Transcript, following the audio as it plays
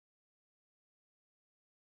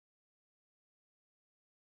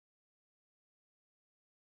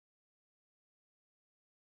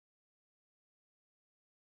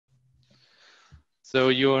So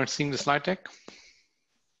you're seeing the slide deck?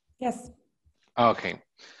 Yes. Okay.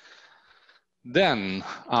 Then,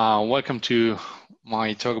 welcome to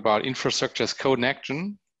my talk about infrastructure as code in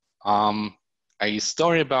action. A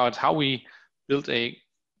story about how we built a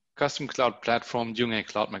custom cloud platform during a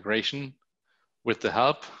cloud migration with the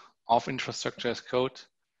help of infrastructure as code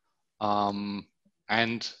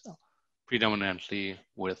and predominantly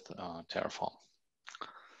with Terraform.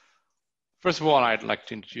 First of all, I'd like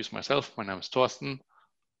to introduce myself. My name is Thorsten,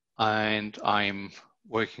 and I'm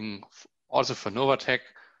working also for Novatech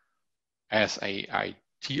as a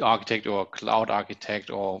IT architect or cloud architect,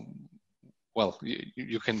 or well,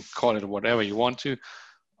 you can call it whatever you want to.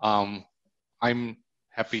 I'm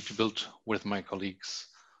happy to build with my colleagues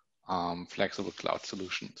flexible cloud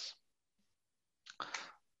solutions.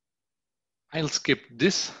 I'll skip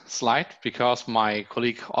this slide because my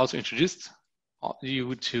colleague also introduced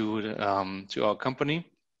you to our company,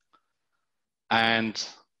 and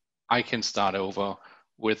I can start over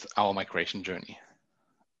with our migration journey.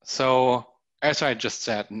 So, as I just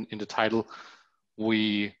said in the title,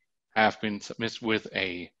 we have been submitted with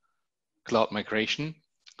a cloud migration,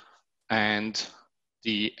 and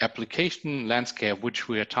the application landscape which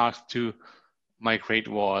we are tasked to migrate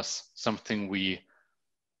was something we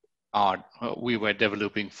were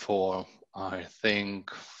developing for, I think,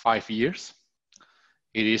 5 years.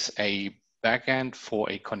 It is a backend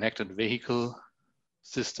for a connected vehicle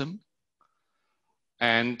system.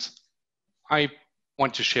 And I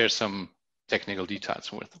want to share some technical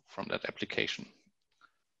details from that application.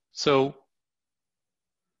 So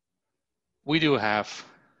we do have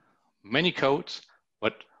many codes,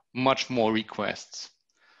 but much more requests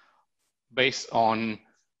based on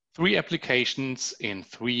 3 applications in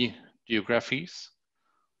 3 geographies,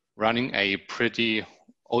 running a pretty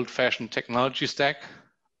old-fashioned technology stack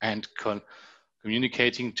and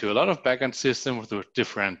communicating to a lot of backend systems with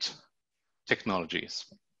different technologies.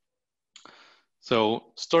 So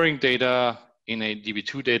storing data in a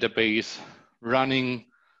DB2 database, running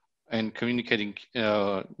and communicating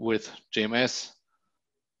with JMS,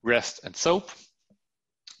 REST, and SOAP.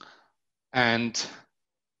 And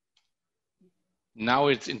now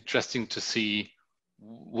it's interesting to see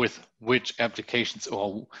with which applications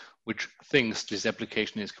or which things this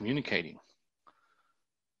application is communicating.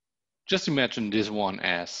 Just imagine this one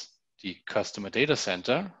as the customer data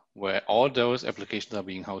center, where all those applications are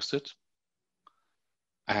being hosted.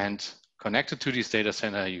 And connected to this data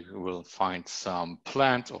center, you will find some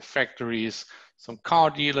plants or factories, some car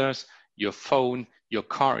dealers, your phone, your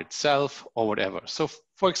car itself, or whatever. So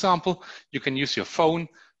for example, you can use your phone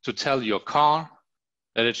to tell your car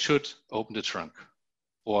that it should open the trunk,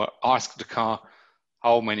 or ask the car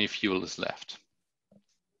how many fuel is left.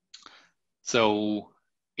 So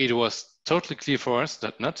it was totally clear for us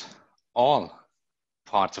that not all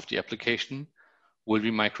parts of the application will be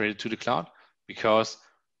migrated to the cloud, because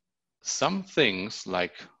some things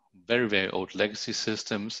like very, very old legacy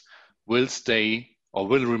systems will stay or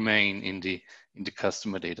will remain in the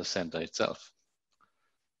customer data center itself.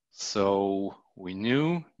 So we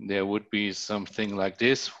knew there would be something like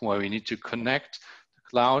this where we need to connect the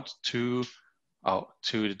cloud to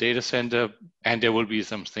the data center, and there will be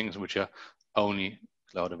some things which are only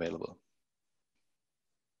cloud available.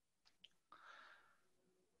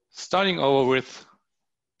 Starting over with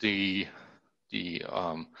the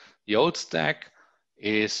old stack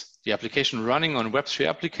is the application running on Web3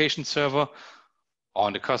 application server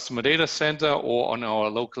on the customer data center or on our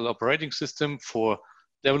local operating system for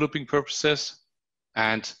developing purposes.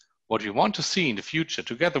 And what we want to see in the future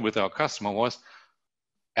together with our customer was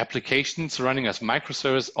applications running as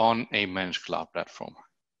microservice on a managed cloud platform.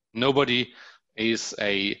 Nobody is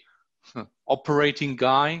a operating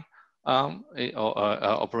guy or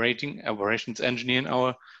operations engineer in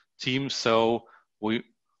our team, so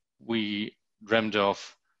we dreamed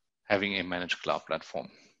of having a managed cloud platform.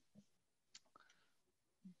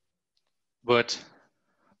 But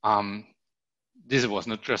this was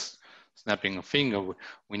not just snapping a finger.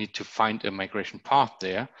 We need to find a migration path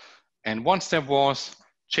there. And one step was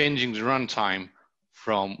changing the runtime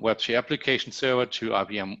from Web3 application server to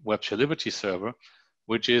IBM Web3 Liberty server,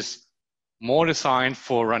 which is more designed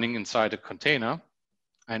for running inside a container.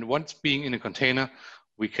 And once being in a container,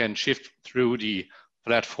 we can shift through the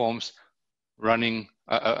platforms running,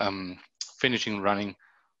 finishing running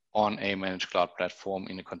on a managed cloud platform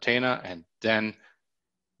in a container, and then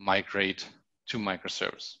migrate to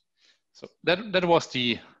microservice. So that was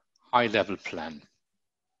the high-level plan.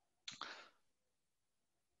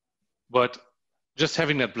 But just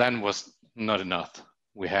having that plan was not enough.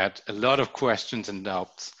 We had a lot of questions and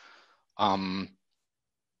doubts.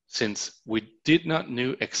 since we did not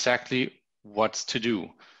know exactly what to do.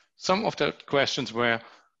 Some of the questions were,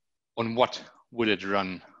 on what will it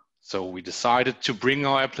run? So we decided to bring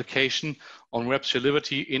our application on WebSphere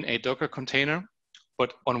Liberty in a Docker container,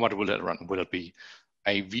 but on what will it run? Will it be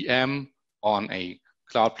a VM on a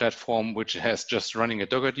cloud platform which has just running a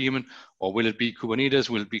Docker daemon, or will it be Kubernetes?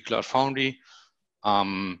 Will it be Cloud Foundry?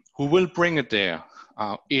 Who will bring it there?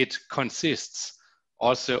 It consists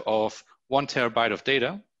also of 1 terabyte of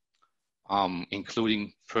data,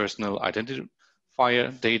 including personal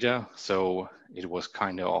identifier data. So it was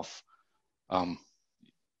kind of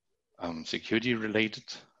security related.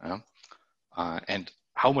 And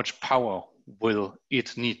how much power will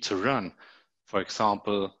it need to run? For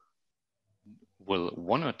example, will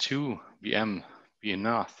 1 or 2 VM be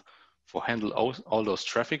enough for handle all those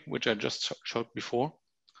traffic, which I just showed before?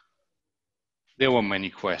 There were many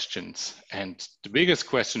questions. And the biggest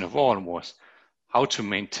question of all was how to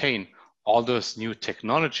maintain all those new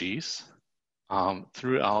technologies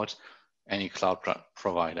throughout any cloud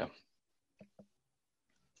provider.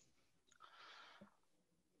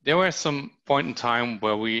 There were some point in time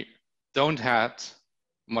where we don't had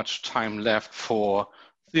much time left for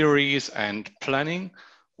theories and planning.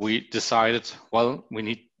 We decided, well, we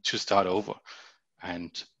need to start over.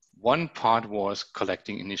 And one part was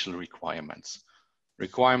collecting initial requirements.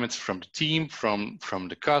 Requirements from the team, from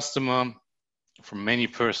the customer, from many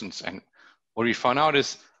persons. And what we found out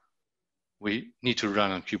is we need to run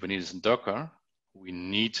on Kubernetes and Docker. We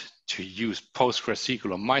need to use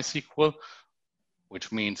PostgreSQL or MySQL,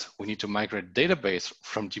 which means we need to migrate database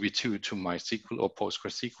from DB2 to MySQL or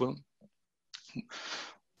PostgreSQL.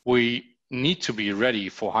 We need to be ready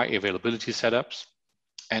for high availability setups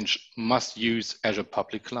and must use Azure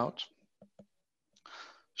Public Cloud.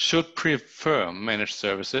 Should prefer managed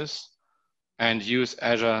services and use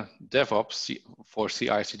Azure DevOps for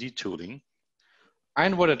CI/CD tooling.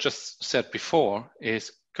 And what I just said before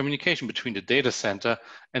is communication between the data center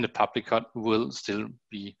and the public cloud will still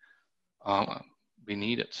be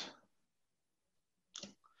needed.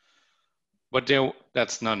 But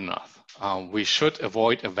that's not enough. We should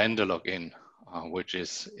avoid a vendor login, which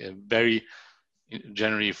is a very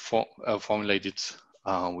generally formulated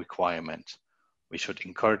requirement. We should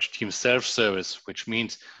encourage team self-service, which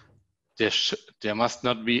means there must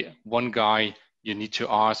not be one guy you need to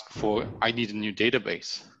ask for, I need a new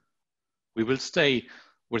database. We will stay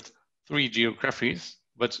with 3 geographies,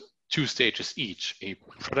 but 2 stages each, a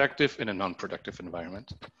productive and a non-productive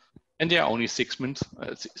environment. And there are only 6 months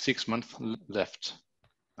left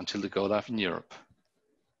until the go live in Europe.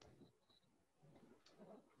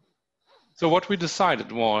 So what we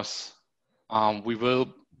decided was we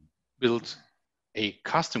will build a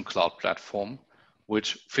custom cloud platform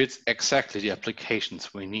which fits exactly the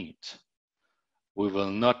applications we need. We will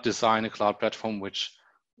not design a cloud platform which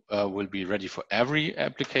will be ready for every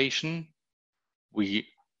application. We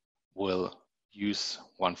will use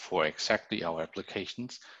one for exactly our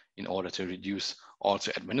applications in order to reduce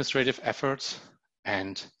also administrative efforts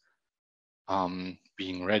and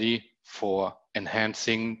being ready for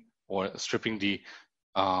enhancing or stripping the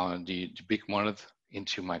big monolith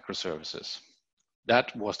into microservices.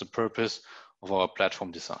 That was the purpose of our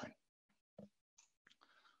platform design.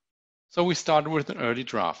 So we started with an early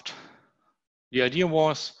draft. The idea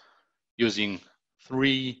was using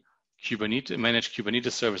 3 managed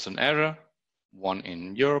Kubernetes services on Azure, 1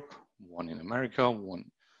 in Europe, 1 in America,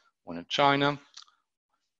 one in China,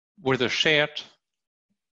 with a shared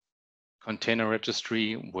container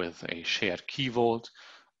registry with a shared key vault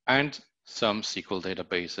and some SQL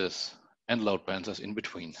databases and load balancers in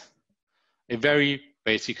between. A very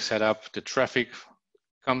basic setup. The traffic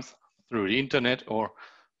comes through the internet or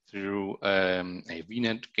through a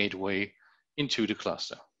VNet gateway into the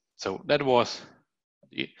cluster. So that was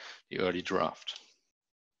the early draft.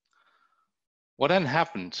 What then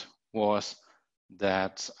happened was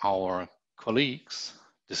that our colleagues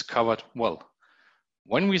discovered, well,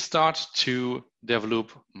 when we start to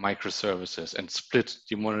develop microservices and split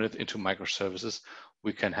the monolith into microservices,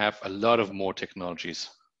 we can have a lot of more technologies.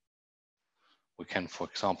 We can, for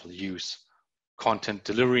example, use content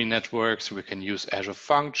delivery networks, we can use Azure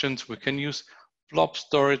Functions, we can use blob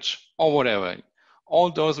storage or whatever. All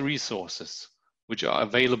those resources which are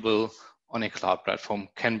available on a cloud platform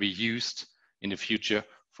can be used in the future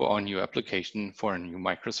for our new application, for our new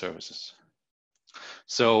microservices.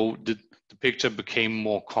 So the picture became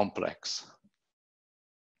more complex.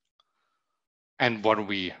 And what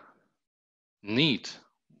we need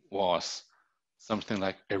was something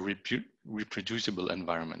like a reproducible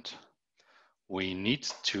environment. We need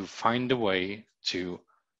to find a way to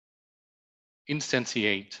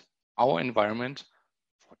instantiate our environment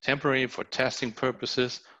for temporary, for testing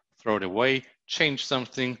purposes, throw it away, change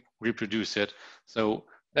something, reproduce it. So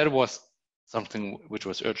that was something which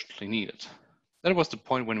was urgently needed. That was the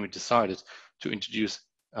point when we decided to introduce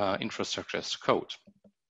infrastructure as code.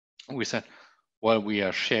 We said, well, we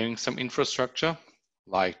are sharing some infrastructure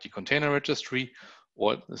like the container registry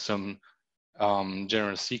or some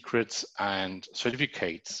general secrets and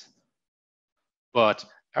certificates, but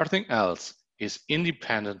everything else is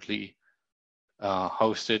independently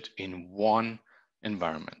hosted in one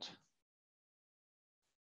environment.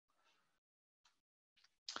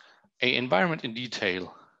 An environment in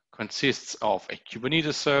detail consists of a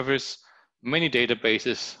Kubernetes service, many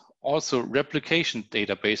databases, also replication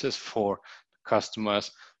databases for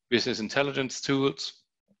customers, business intelligence tools,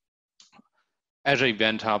 Azure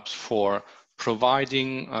Event Hubs for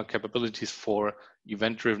providing capabilities for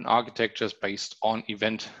event-driven architectures based on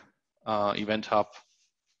Event Hub.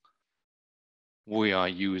 We are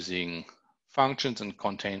using functions and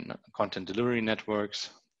content delivery networks,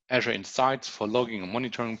 Azure Insights for logging and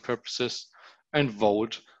monitoring purposes, and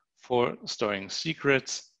Vault for storing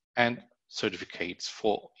secrets and certificates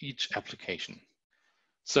for each application.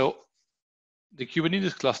 So the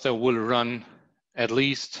Kubernetes cluster will run at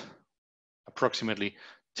least approximately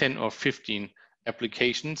 10 or 15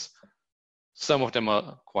 applications. Some of them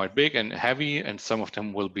are quite big and heavy, and some of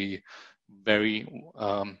them will be very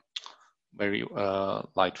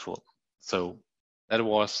lightful. So that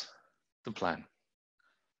was the plan.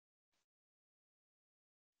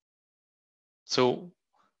 So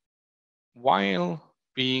while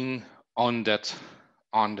being on that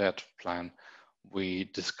plan, we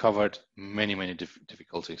discovered many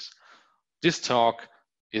difficulties. This talk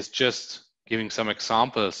is just giving some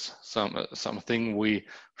examples, something we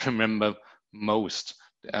remember most.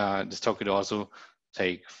 This talk could also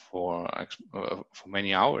take for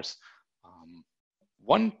many hours.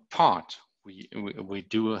 One part we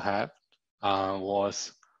do have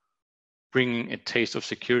was bringing a taste of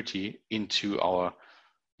security into our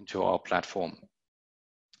platform.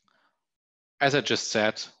 As I just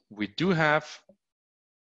said, we do have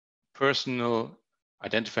personal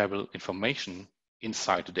identifiable information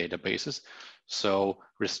inside the databases. So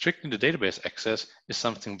restricting the database access is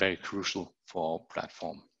something very crucial for our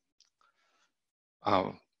platform.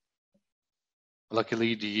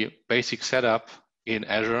 Luckily, the basic setup in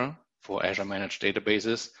Azure for Azure Managed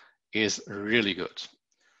Databases is really good.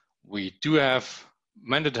 We do have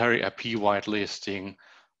mandatory IP whitelisting,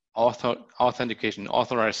 authentication,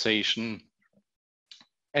 authorization,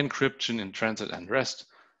 encryption in transit and rest,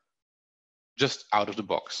 just out of the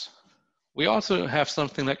box. We also have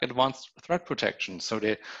something like advanced threat protection. So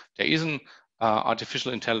there isn't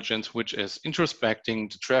artificial intelligence which is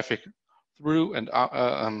introspecting the traffic through and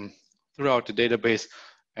throughout the database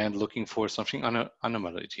and looking for something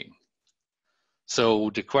anomaly.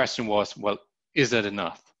 So the question was, well, is that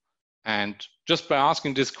enough? And just by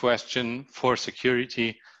asking this question for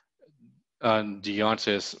security, the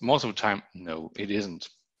answer is most of the time, no, it isn't.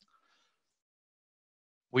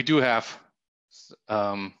 We do have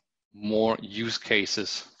more use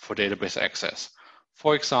cases for database access.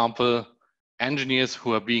 For example, engineers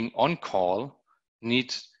who are being on call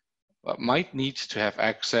might need to have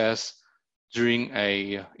access during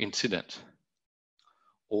an incident.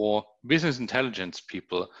 Or business intelligence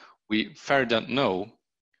people we fairly don't know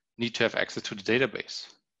need to have access to the database.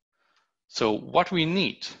 So what we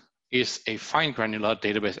need is a fine granular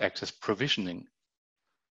database access provisioning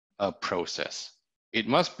process. It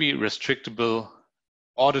must be restrictable,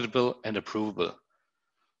 auditable, and approvable.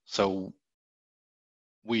 So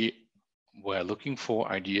we were looking for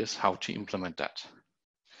ideas how to implement that.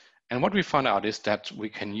 And what we found out is that we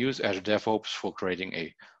can use Azure DevOps for creating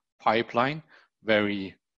a pipeline,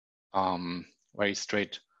 very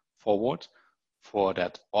straightforward for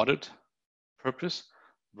that audit purpose.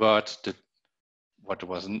 But what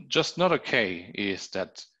was just not okay is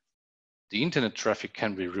that the internet traffic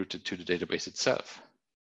can be routed to the database itself.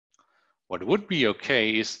 What would be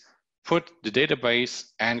okay is put the database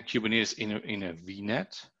and Kubernetes in a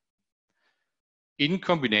VNet in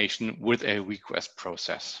combination with a request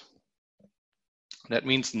process. That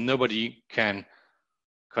means nobody can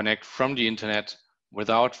connect from the internet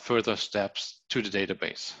without further steps to the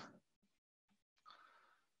database.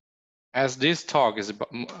 As this talk is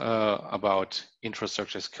about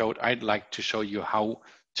infrastructure as code, I'd like to show you how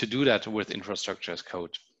to do that with infrastructure as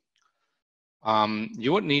code.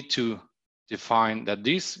 You would need to define that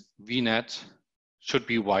this VNet should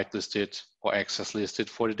be whitelisted or access listed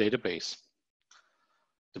for the database.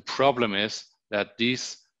 The problem is that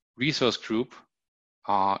this resource group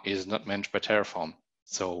is not managed by Terraform.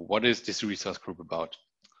 So what is this resource group about?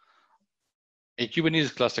 A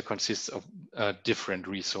Kubernetes cluster consists of different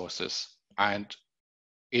resources, and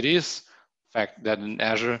it is fact that in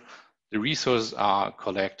Azure, the resources are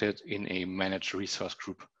collected in a managed resource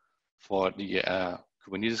group for the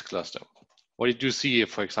Kubernetes cluster. What you do see,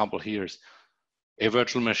 for example, here is a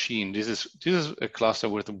virtual machine. This is a cluster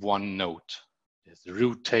with one node. There's the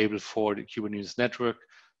root table for the Kubernetes network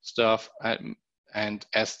stuff, and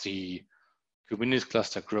as the Kubernetes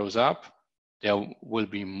cluster grows up, there will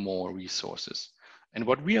be more resources. And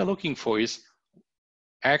what we are looking for is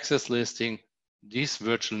access listing this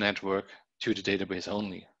virtual network to the database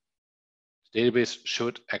only. The database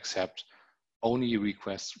should accept only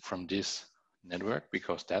requests from this network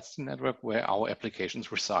because that's the network where our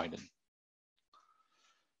applications reside in.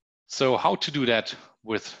 So how to do that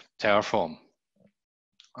with Terraform?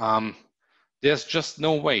 There's just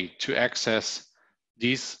no way to access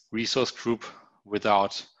this resource group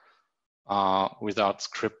without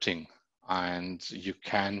scripting, and you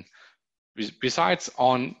can, besides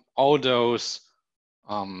on all those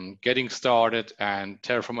getting started and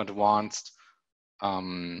Terraform Advanced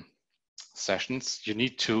sessions, you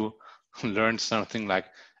need to learn something like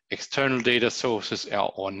external data sources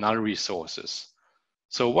or null resources.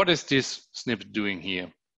 So what is this snippet doing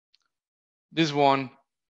here? This one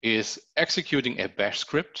is executing a bash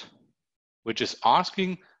script, which is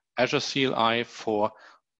asking Azure CLI for,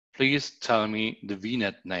 please tell me the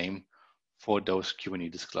VNet name for those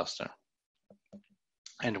Kubernetes cluster.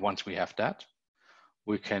 And once we have that,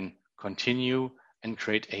 we can continue and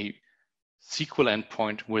create a SQL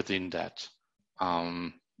endpoint within that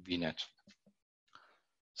VNet.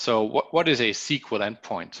 So what is a SQL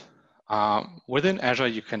endpoint? Within Azure,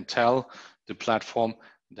 you can tell the platform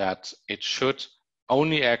that it should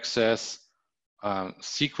only access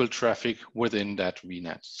SQL traffic within that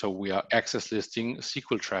VNet. So we are access listing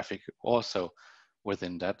SQL traffic also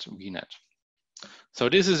within that VNet. So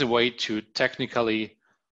this is a way to technically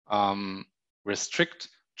restrict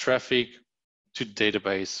traffic to the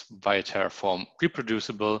database via Terraform,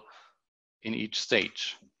 reproducible in each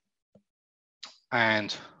stage.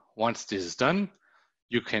 And once this is done,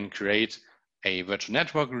 you can create a virtual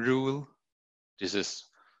network rule. This is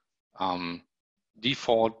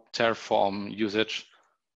default Terraform usage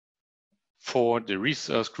for the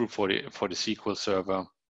resource group for the SQL server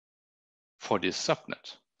for this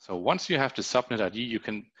subnet. So once you have the subnet ID, you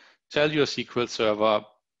can tell your SQL server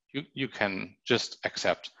you can just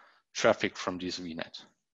accept traffic from this VNet.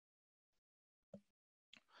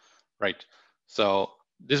 Right. So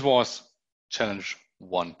this was challenge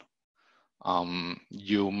 1.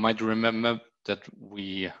 You might remember that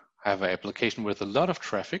we have an application with a lot of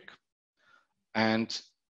traffic, and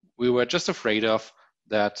we were just afraid of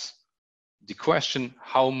that the question,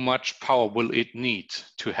 how much power will it need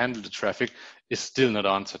to handle the traffic, is still not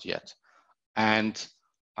answered yet. And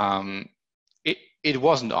it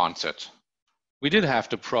wasn't answered. We did have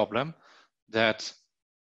the problem that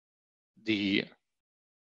the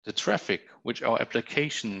traffic which our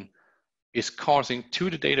application is causing to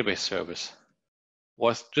the database service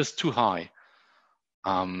was just too high.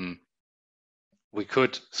 We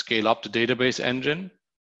could scale up the database engine,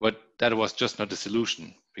 but that was just not the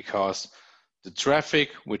solution, because the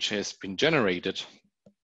traffic which has been generated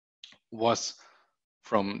was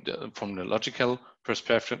from the logical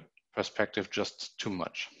perspective just too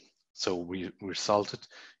much. So we resulted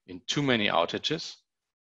in too many outages.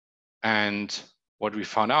 And what we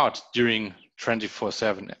found out during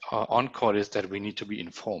 24/7 on-call is that we need to be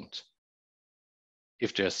informed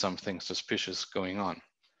if there's something suspicious going on.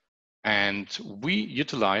 And we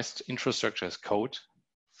utilized infrastructure as code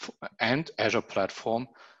and Azure platform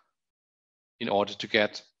in order to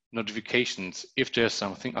get notifications if there's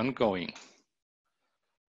something ongoing.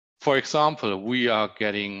 For example, we are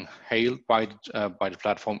getting hailed by the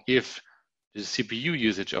platform if the CPU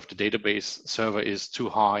usage of the database server is too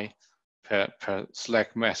high per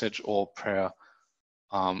Slack message or per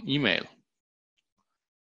email.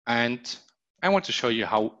 And I want to show you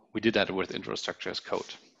how we did that with infrastructure as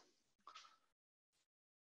code.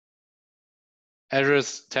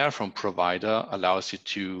 Azure's Terraform provider allows you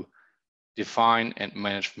to define and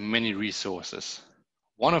manage many resources.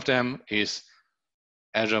 One of them is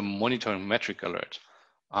Azure Monitoring Metric Alert.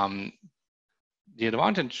 The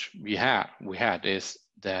advantage we had is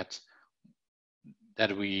that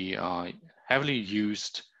we heavily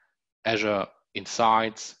used Azure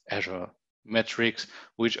Insights, Azure Metrics,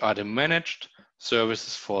 which are the managed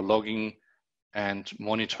services for logging and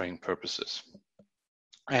monitoring purposes.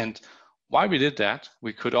 And while we did that,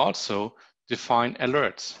 we could also define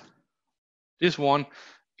alerts. This one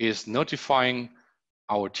is notifying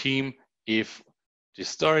our team if the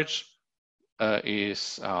storage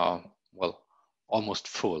is well, almost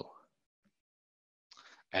full.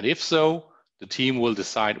 And if so, the team will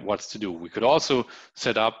decide what to do. We could also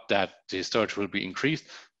set up that the storage will be increased,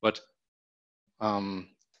 but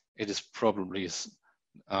it is probably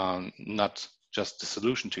not just the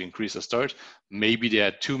solution to increase the storage. Maybe there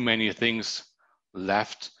are too many things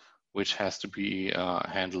left which has to be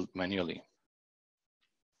handled manually.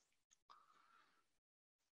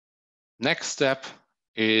 Next step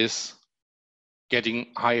is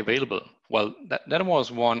getting high available. Well, that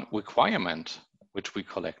was one requirement which we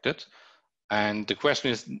collected. And the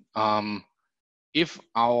question is, if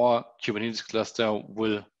our Kubernetes cluster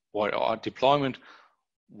will, or our deployment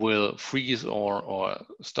will freeze or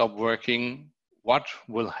stop working, what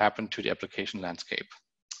will happen to the application landscape?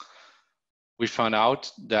 We found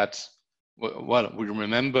out that, well, we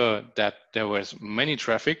remember that there was many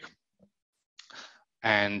traffic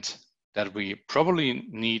and that we probably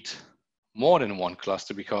need more than one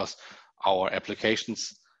cluster because our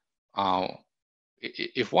applications,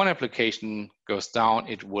 if one application goes down,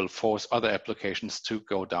 it will force other applications to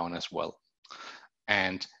go down as well.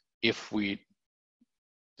 And if we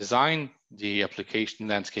design the application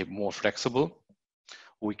landscape more flexible,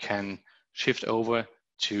 we can shift over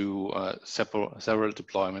to several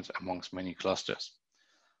deployments amongst many clusters.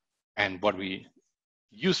 And what we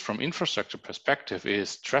use from infrastructure perspective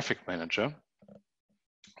is Traffic Manager,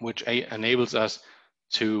 which enables us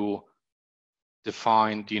to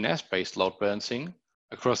define DNS-based load balancing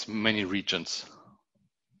across many regions.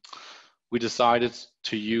 We decided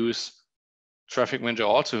to use Traffic Manager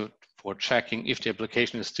also for checking if the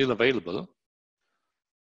application is still available.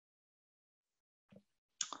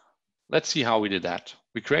 Let's see how we did that.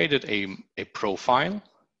 We created a profile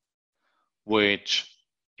which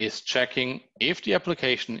is checking if the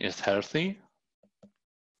application is healthy,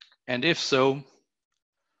 and if so,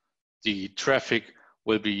 the traffic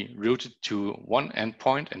will be routed to one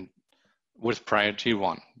endpoint and with priority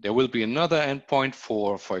 1. There will be another endpoint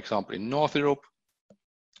for example, in North Europe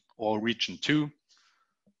or region 2,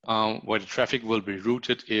 where the traffic will be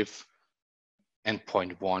routed if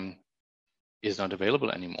endpoint 1 is not available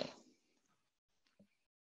anymore.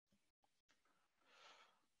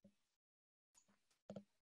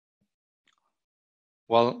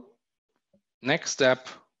 Well, next step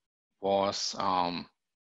was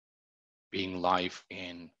being live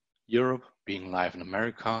in Europe, being live in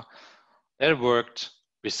America. That worked.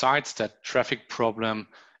 Besides that traffic problem,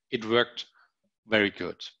 it worked very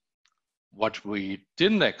good. What we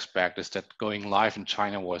didn't expect is that going live in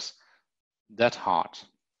China was that hard.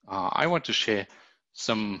 I want to share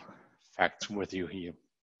some facts with you here.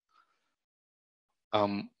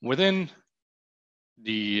 Within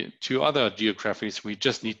the 2 other geographies, we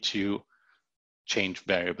just need to change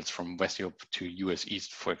variables from West Europe to US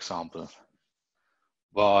East, for example.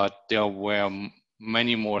 But there were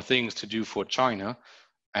many more things to do for China.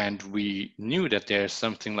 And we knew that there's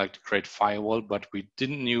something like the Great Firewall, but we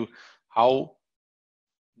didn't know how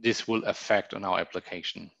this will affect on our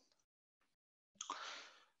application.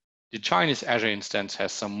 The Chinese Azure instance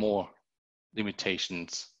has some more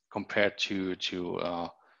limitations compared to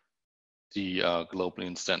the global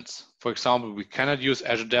instance. For example, we cannot use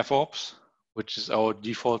Azure DevOps, which is our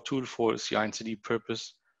default tool for CI/CD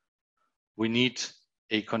purpose. We need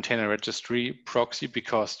a container registry proxy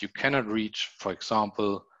because you cannot reach, for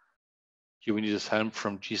example, Kubernetes Helm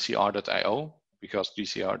from gcr.io because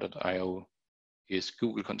gcr.io is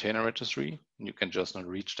Google Container Registry, and you can just not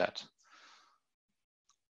reach that.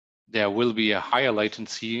 There will be a higher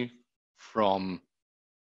latency from,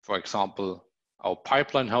 for example, our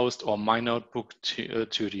pipeline host or my notebook to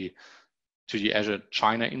the Azure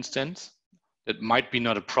China instance. That might be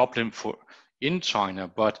not a problem for in China,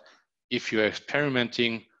 but if you're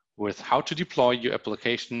experimenting with how to deploy your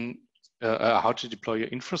application, how to deploy your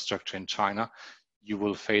infrastructure in China, you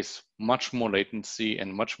will face much more latency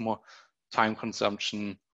and much more time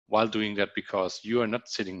consumption while doing that because you are not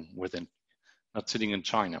sitting in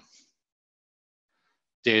China.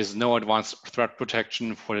 There is no advanced threat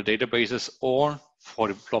protection for the databases or for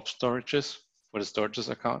the blob storages, for the storages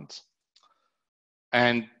accounts.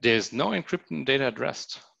 And there's no encrypted data at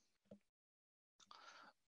rest.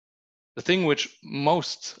 The thing which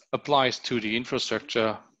most applies to the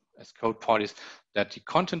infrastructure as code part is that the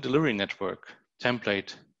content delivery network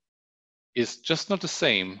template is just not the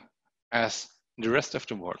same as the rest of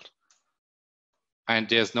the world. And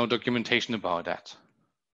there's no documentation about that.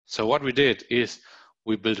 So what we did is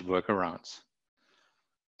we built workarounds.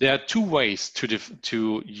 There are 2 ways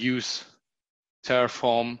to use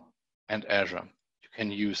Terraform and Azure. You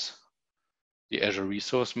can use the Azure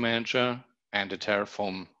Resource Manager and the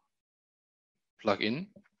Terraform plugin.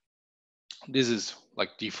 This is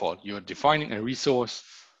like default. You're defining a resource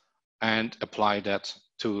and apply that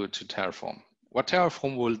to Terraform. What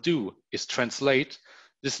Terraform will do is translate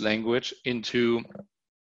this language into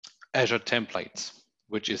Azure templates,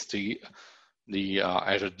 which is the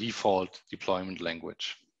Azure default deployment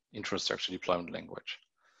language, infrastructure deployment language.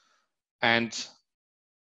 And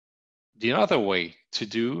the other way to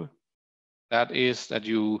do that is that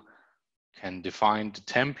you can define the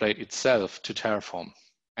template itself to Terraform.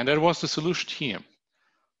 And that was the solution here.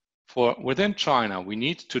 For within China, we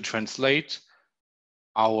need to translate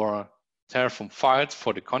our Terraform files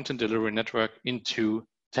for the content delivery network into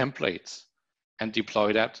templates and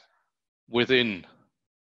deploy that within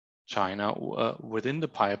China, within the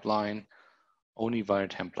pipeline, only via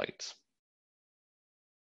templates.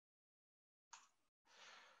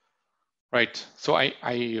 Right, so I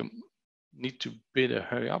need to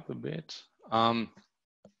hurry up a bit. I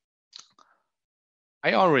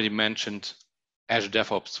already mentioned Azure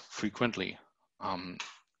DevOps frequently.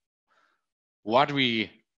 What we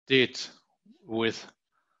did with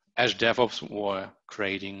Azure DevOps were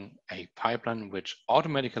creating a pipeline which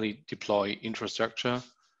automatically deploy infrastructure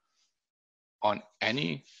on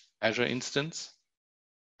any Azure instance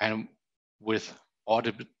and with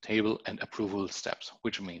auditable and approval steps,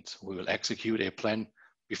 which means we will execute a plan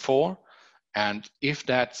before, and if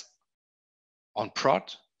that's on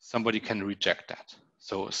prod, somebody can reject that.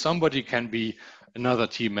 So somebody can be another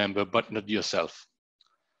team member, but not yourself.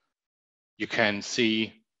 You can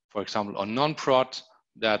see, for example, on non-prod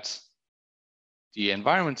that the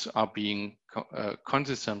environments are being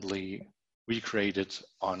consistently recreated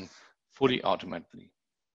on fully automatically.